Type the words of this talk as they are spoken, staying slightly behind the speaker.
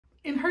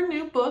In her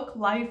new book,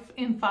 Life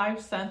in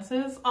 5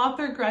 Senses,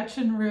 author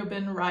Gretchen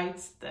Rubin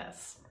writes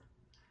this: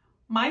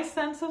 "My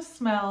sense of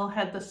smell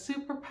had the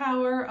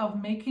superpower of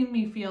making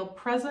me feel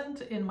present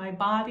in my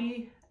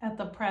body at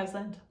the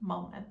present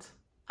moment."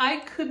 I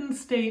couldn't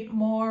state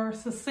more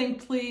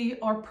succinctly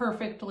or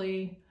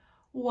perfectly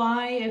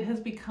why it has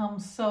become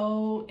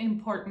so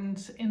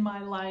important in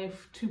my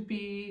life to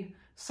be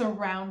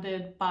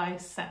surrounded by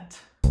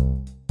scent.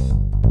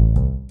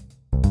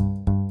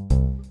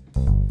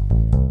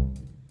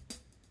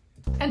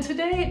 And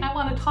today I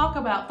want to talk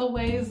about the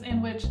ways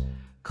in which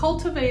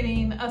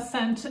cultivating a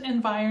scent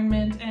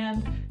environment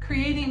and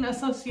creating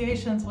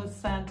associations with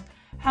scent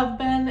have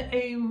been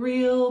a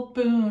real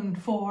boon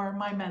for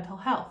my mental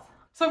health.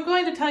 So I'm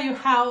going to tell you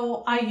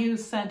how I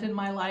use scent in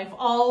my life,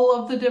 all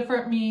of the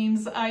different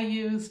means I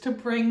use to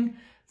bring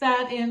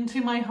that into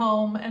my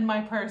home and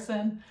my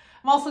person.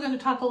 I'm also going to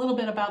talk a little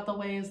bit about the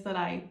ways that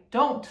I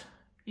don't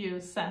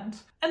use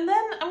scent. And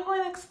then I'm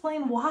going to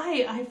explain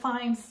why I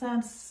find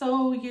scent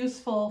so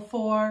useful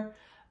for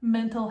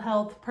mental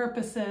health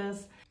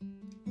purposes.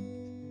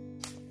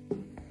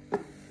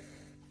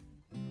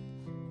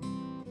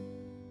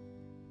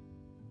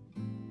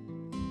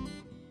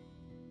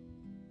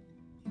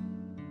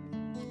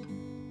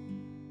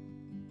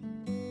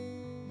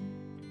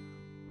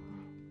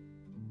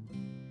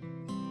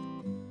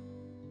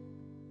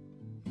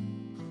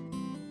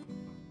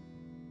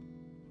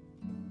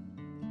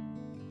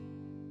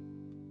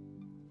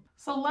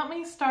 So let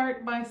me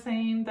start by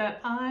saying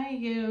that I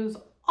use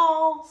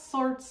all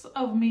sorts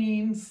of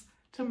means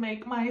to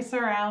make my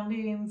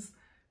surroundings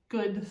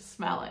good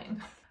smelling.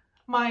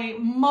 My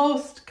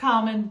most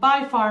common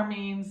by far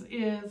means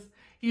is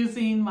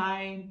using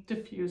my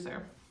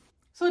diffuser.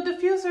 So a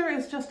diffuser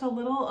is just a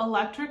little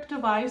electric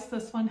device.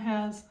 This one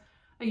has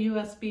a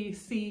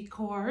USB-C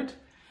cord,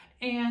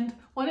 and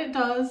what it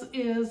does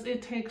is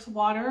it takes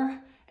water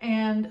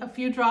and a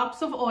few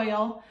drops of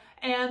oil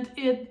and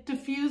it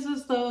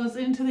diffuses those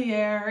into the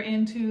air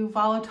into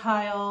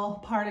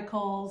volatile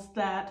particles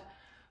that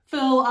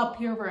fill up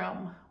your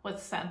room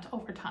with scent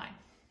over time.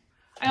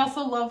 I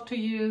also love to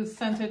use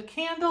scented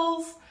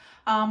candles,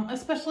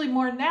 especially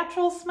more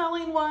natural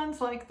smelling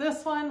ones like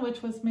this one,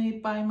 which was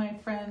made by my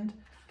friend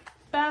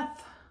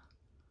Beth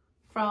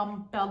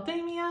from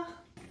Baldamia.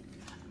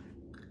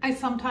 I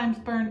sometimes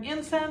burn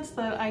incense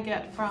that I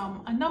get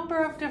from a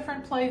number of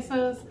different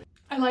places.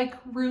 I like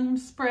room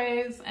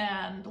sprays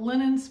and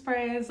linen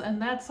sprays and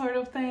that sort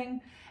of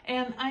thing.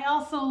 And I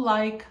also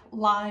like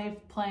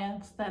live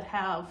plants that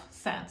have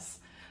scents.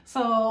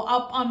 So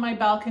up on my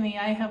balcony,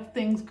 I have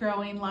things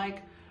growing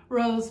like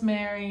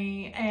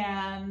rosemary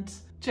and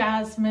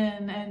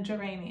jasmine and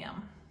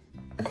geranium.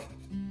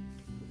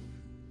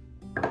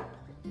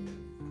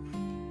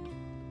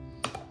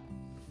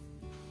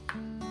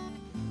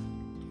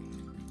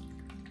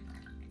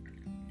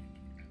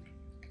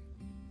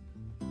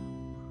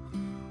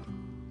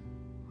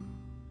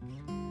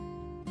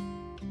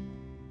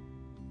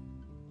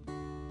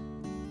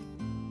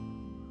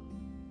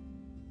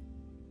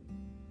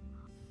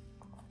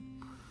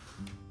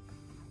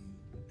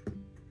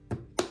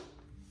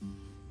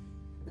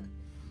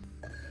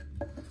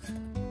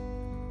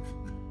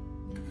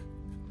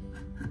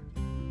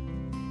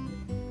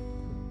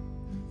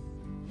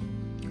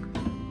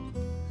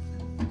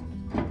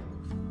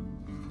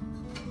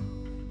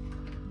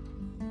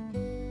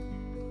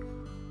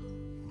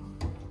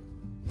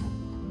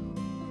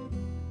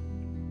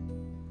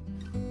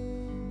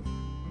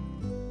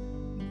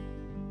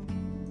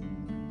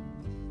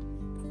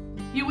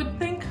 You would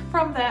think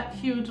from that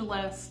huge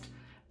list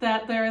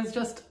that there is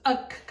just a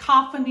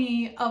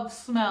cacophony of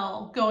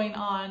smell going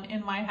on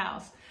in my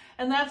house.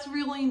 And that's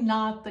really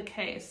not the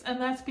case.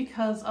 And that's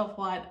because of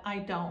what I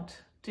don't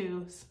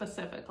do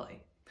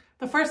specifically.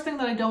 The first thing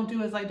that I don't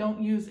do is I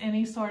don't use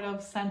any sort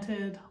of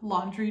scented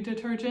laundry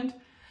detergent.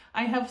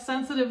 I have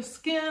sensitive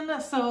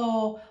skin,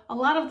 so a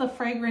lot of the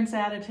fragrance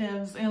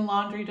additives in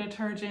laundry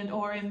detergent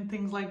or in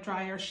things like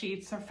dryer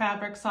sheets or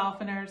fabric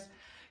softeners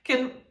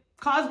can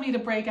cause me to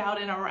break out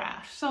in a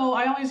rash. So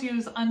I always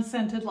use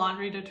unscented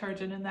laundry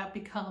detergent, and that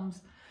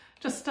becomes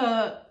just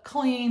a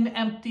clean,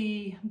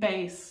 empty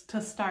base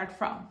to start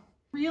from.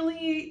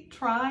 Really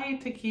try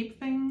to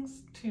keep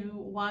things to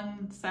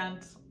one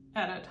scent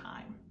at a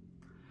time.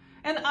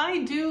 And I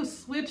do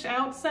switch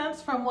out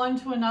scents from one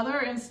to another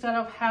instead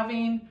of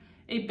having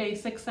a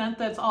basic scent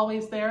that's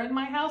always there in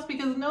my house,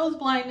 because nose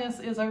blindness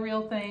is a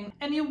real thing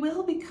and you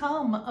will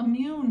become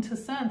immune to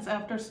scents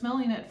after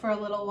smelling it for a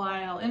little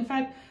while. In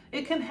fact,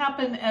 it can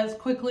happen as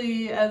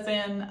quickly as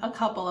in a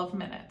couple of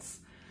minutes.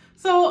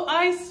 So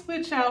I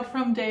switch out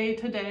from day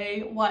to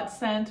day what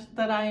scent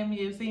that I am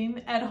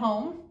using at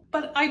home,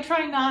 but I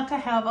try not to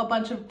have a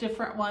bunch of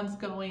different ones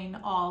going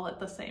all at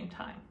the same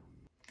time.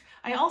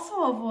 I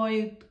also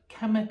avoid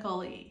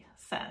chemical-y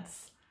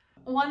scents.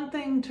 One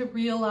thing to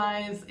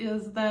realize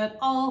is that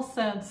all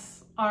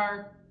scents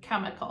are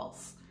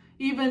chemicals.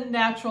 Even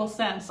natural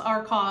scents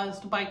are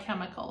caused by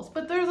chemicals,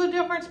 but there's a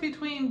difference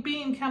between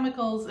being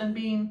chemicals and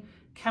being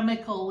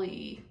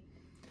chemical-y.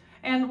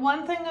 And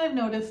one thing I've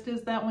noticed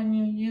is that when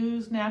you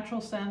use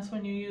natural scents,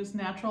 when you use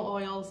natural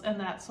oils and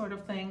that sort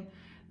of thing,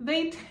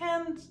 they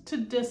tend to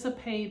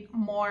dissipate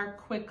more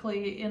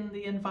quickly in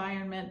the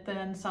environment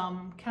than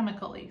some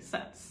chemically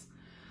scents.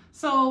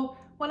 So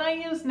when I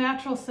use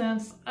natural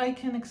scents, I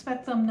can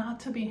expect them not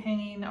to be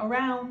hanging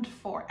around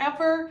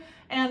forever.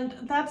 And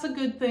that's a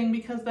good thing,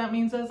 because that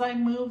means as I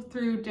move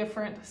through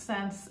different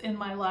scents in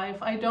my life,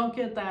 I don't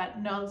get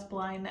that nose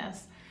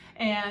blindness,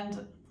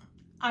 and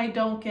I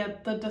don't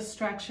get the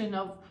distraction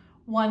of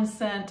one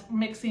scent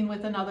mixing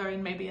with another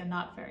in maybe a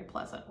not very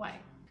pleasant way.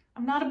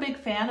 I'm not a big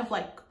fan of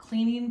like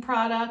cleaning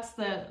products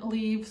that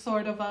leave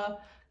sort of a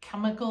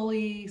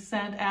chemically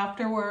scent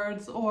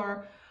afterwards,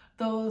 or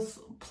those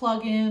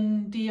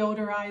plug-in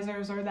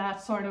deodorizers or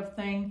that sort of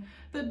thing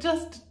that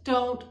just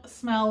don't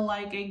smell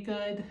like a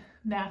good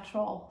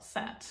natural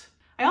scent.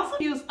 I also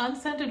use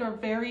unscented or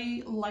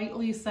very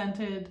lightly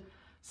scented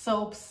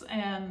soaps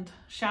and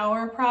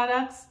shower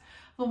products.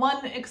 The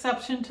one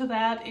exception to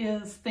that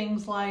is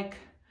things like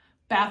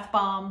bath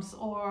bombs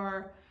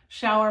or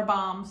shower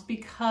bombs,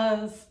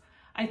 because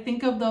I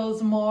think of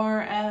those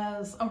more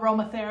as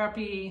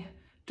aromatherapy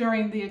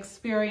during the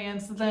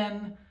experience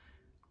than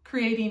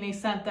creating a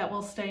scent that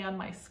will stay on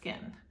my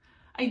skin.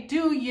 I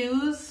do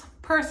use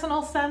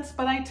personal scents,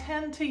 but I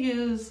tend to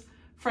use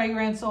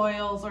fragrance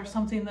oils or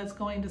something that's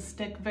going to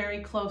stick very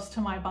close to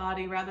my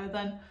body rather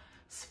than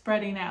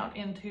spreading out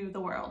into the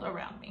world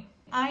around me.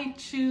 I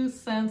choose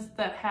scents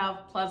that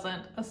have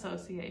pleasant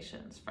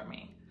associations for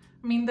me.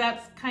 I mean,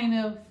 that's kind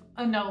of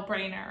a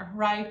no-brainer,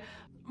 right?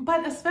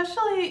 But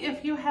especially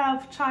if you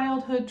have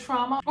childhood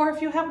trauma, or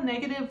if you have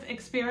negative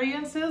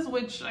experiences,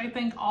 which I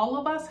think all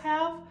of us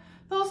have,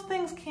 those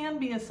things can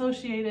be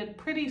associated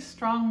pretty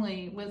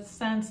strongly with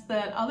scents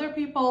that other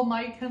people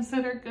might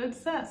consider good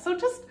scents. So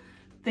just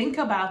think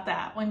about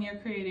that when you're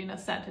creating a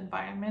scent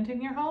environment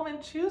in your home,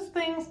 and choose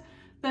things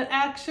that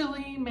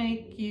actually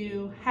make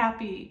you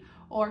happy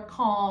or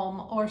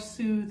calm or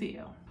soothe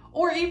you.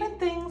 Or even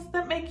things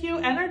that make you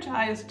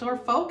energized or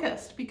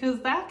focused,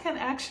 because that can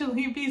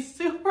actually be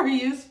super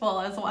useful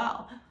as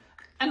well.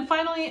 And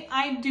finally,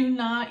 I do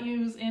not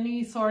use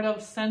any sort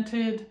of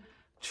scented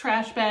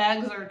trash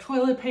bags or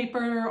toilet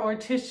paper or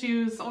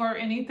tissues or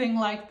anything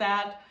like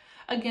that.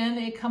 Again,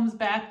 it comes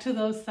back to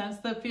those scents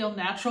that feel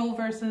natural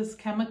versus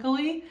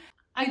chemically.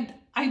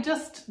 I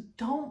just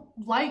don't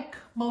like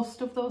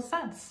most of those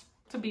scents,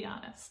 to be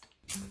honest.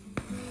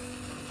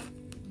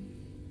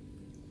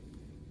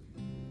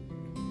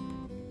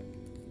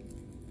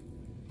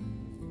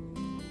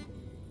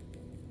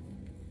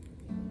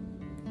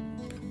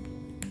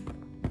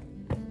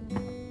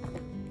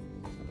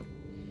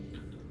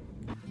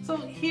 So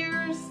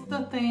here's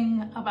the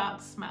thing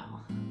about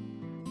smell.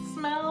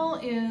 Smell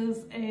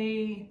is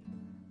a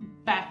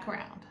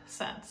background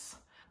sense.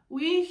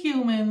 We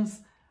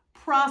humans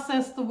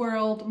process the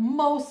world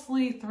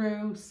mostly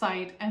through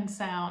sight and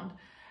sound,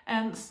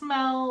 and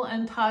smell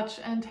and touch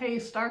and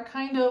taste are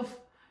kind of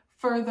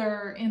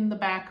further in the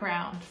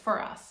background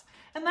for us.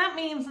 And that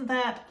means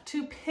that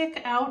to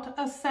pick out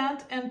a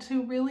scent and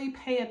to really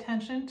pay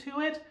attention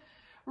to it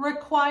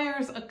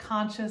requires a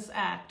conscious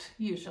act,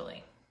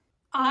 usually.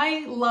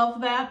 I love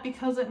that,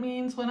 because it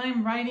means when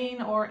I'm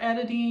writing or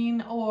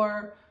editing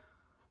or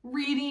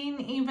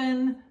reading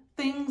even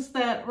things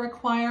that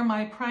require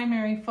my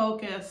primary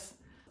focus,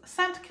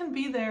 scent can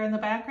be there in the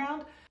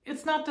background.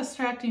 It's not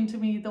distracting to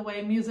me the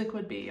way music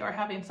would be, or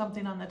having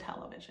something on the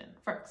television,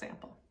 for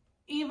example.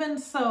 Even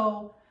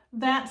so,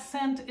 that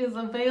scent is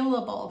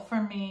available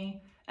for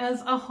me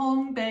as a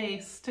home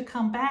base to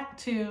come back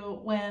to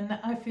when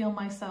I feel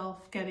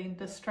myself getting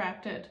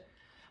distracted.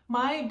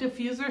 My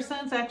diffuser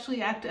scents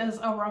actually act as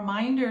a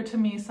reminder to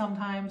me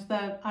sometimes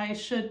that I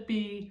should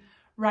be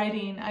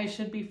writing, I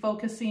should be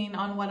focusing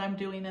on what I'm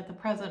doing at the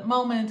present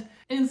moment,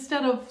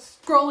 instead of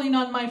scrolling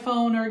on my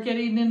phone or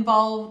getting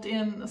involved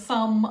in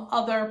some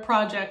other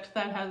project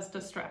that has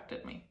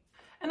distracted me.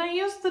 And I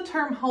use the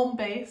term home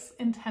base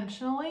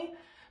intentionally,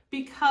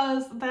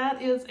 because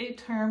that is a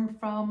term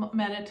from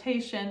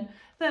meditation.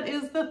 That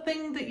is the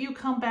thing that you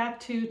come back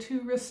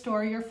to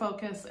restore your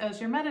focus as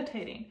you're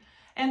meditating.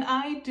 And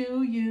I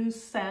do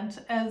use scent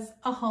as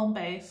a home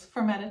base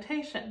for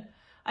meditation.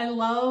 I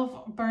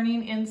love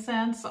burning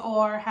incense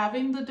or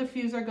having the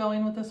diffuser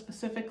going with a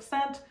specific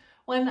scent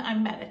when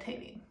I'm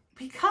meditating,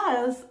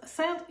 because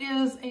scent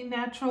is a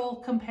natural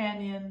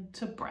companion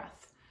to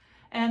breath.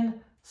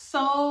 And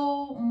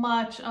so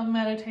much of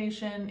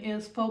meditation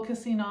is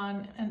focusing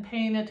on and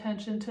paying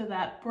attention to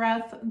that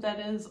breath that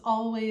is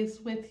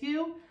always with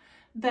you,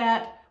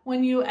 that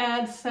when you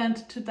add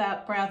scent to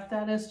that breath,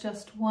 that is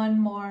just one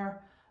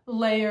more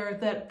layer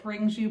that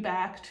brings you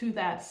back to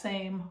that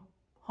same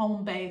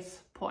home base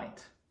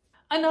point.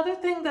 Another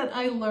thing that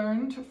I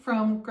learned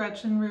from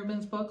Gretchen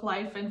Rubin's book,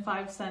 Life in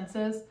 5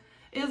 Senses,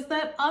 is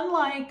that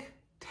unlike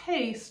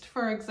taste,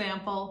 for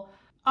example,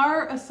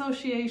 our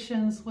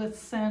associations with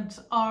scent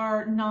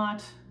are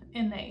not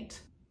innate.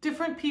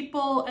 Different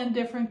people and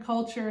different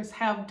cultures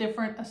have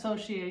different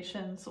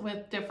associations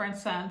with different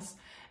scents,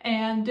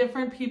 and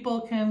different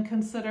people can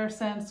consider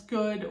scents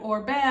good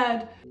or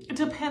bad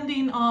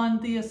depending on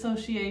the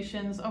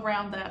associations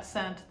around that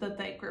scent that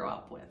they grew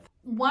up with.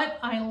 What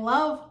I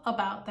love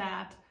about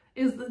that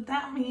is that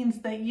that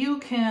means that you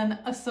can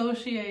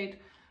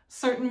associate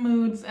certain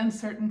moods and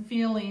certain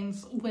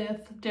feelings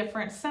with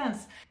different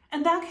scents.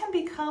 And that can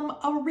become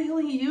a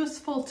really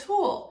useful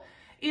tool.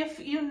 If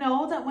you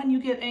know that when you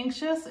get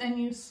anxious and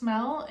you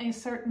smell a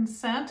certain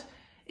scent,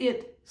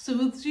 it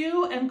soothes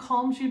you and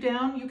calms you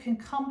down, you can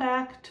come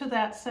back to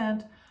that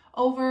scent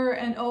over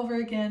and over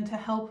again to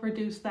help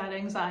reduce that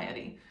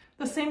anxiety.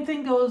 The same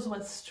thing goes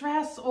with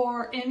stress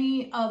or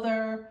any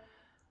other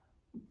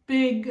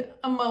big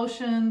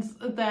emotions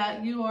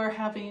that you are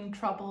having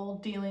trouble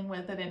dealing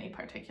with at any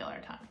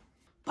particular time.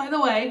 By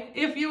the way,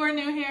 if you are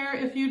new here,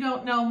 if you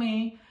don't know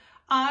me,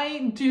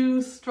 I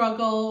do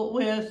struggle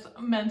with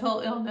mental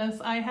illness.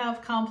 I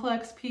have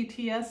complex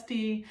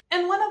PTSD,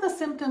 and one of the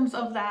symptoms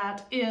of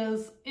that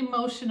is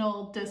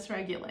emotional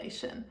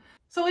dysregulation.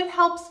 So it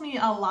helps me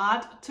a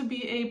lot to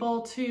be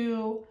able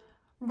to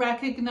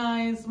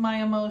recognize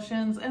my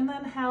emotions and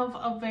then have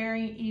a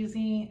very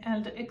easy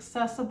and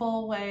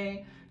accessible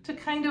way to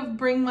kind of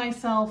bring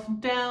myself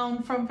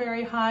down from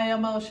very high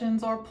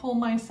emotions or pull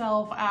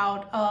myself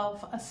out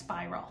of a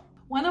spiral.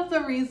 One of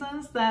the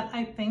reasons that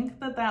I think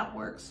that that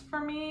works for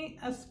me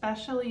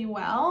especially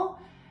well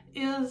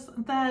is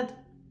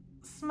that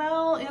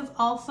smell is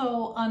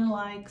also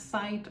unlike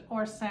sight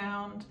or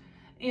sound,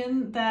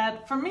 in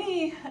that, for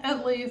me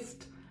at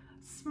least,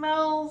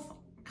 smells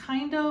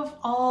kind of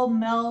all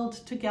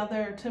meld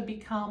together to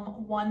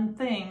become one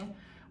thing,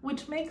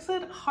 which makes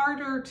it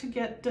harder to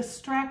get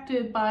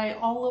distracted by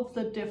all of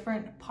the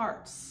different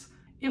parts.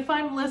 If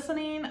I'm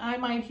listening, I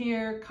might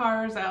hear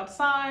cars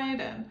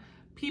outside and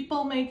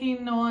people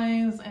making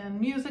noise and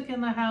music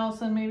in the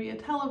house and maybe a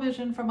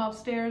television from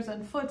upstairs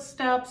and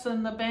footsteps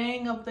and the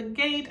bang of the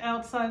gate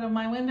outside of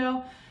my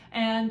window,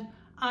 and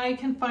I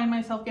can find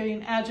myself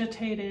getting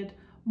agitated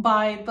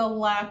by the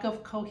lack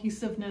of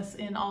cohesiveness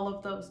in all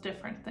of those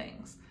different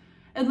things.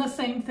 And the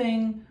same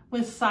thing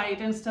with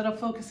sight. Instead of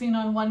focusing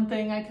on one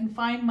thing, I can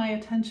find my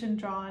attention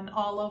drawn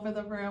all over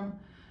the room.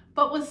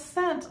 But with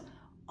scent,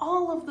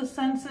 all of the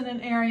scents in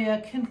an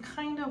area can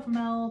kind of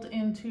meld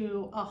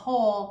into a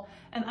whole,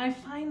 and I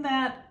find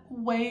that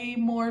way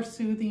more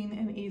soothing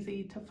and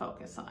easy to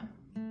focus on.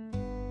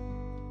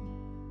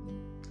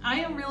 I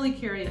am really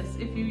curious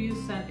if you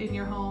use scent in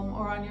your home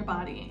or on your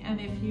body, and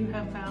if you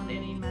have found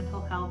any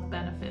mental health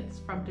benefits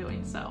from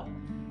doing so.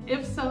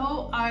 If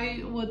so,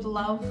 I would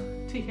love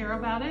to hear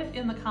about it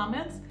in the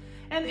comments.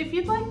 And if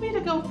you'd like me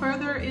to go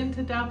further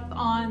into depth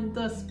on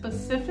the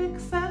specific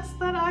scents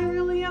that I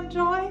really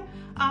enjoy,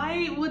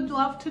 I would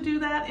love to do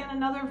that in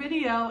another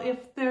video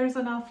if there's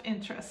enough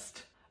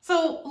interest.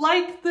 So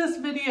like this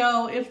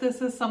video if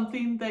this is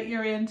something that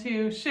you're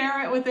into,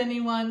 share it with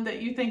anyone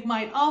that you think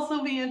might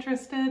also be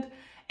interested,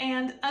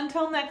 and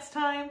until next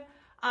time,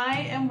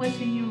 I am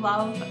wishing you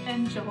love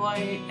and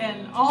joy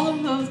and all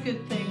of those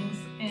good things,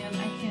 and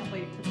I can't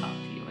wait to talk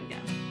to you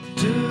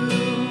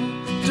again.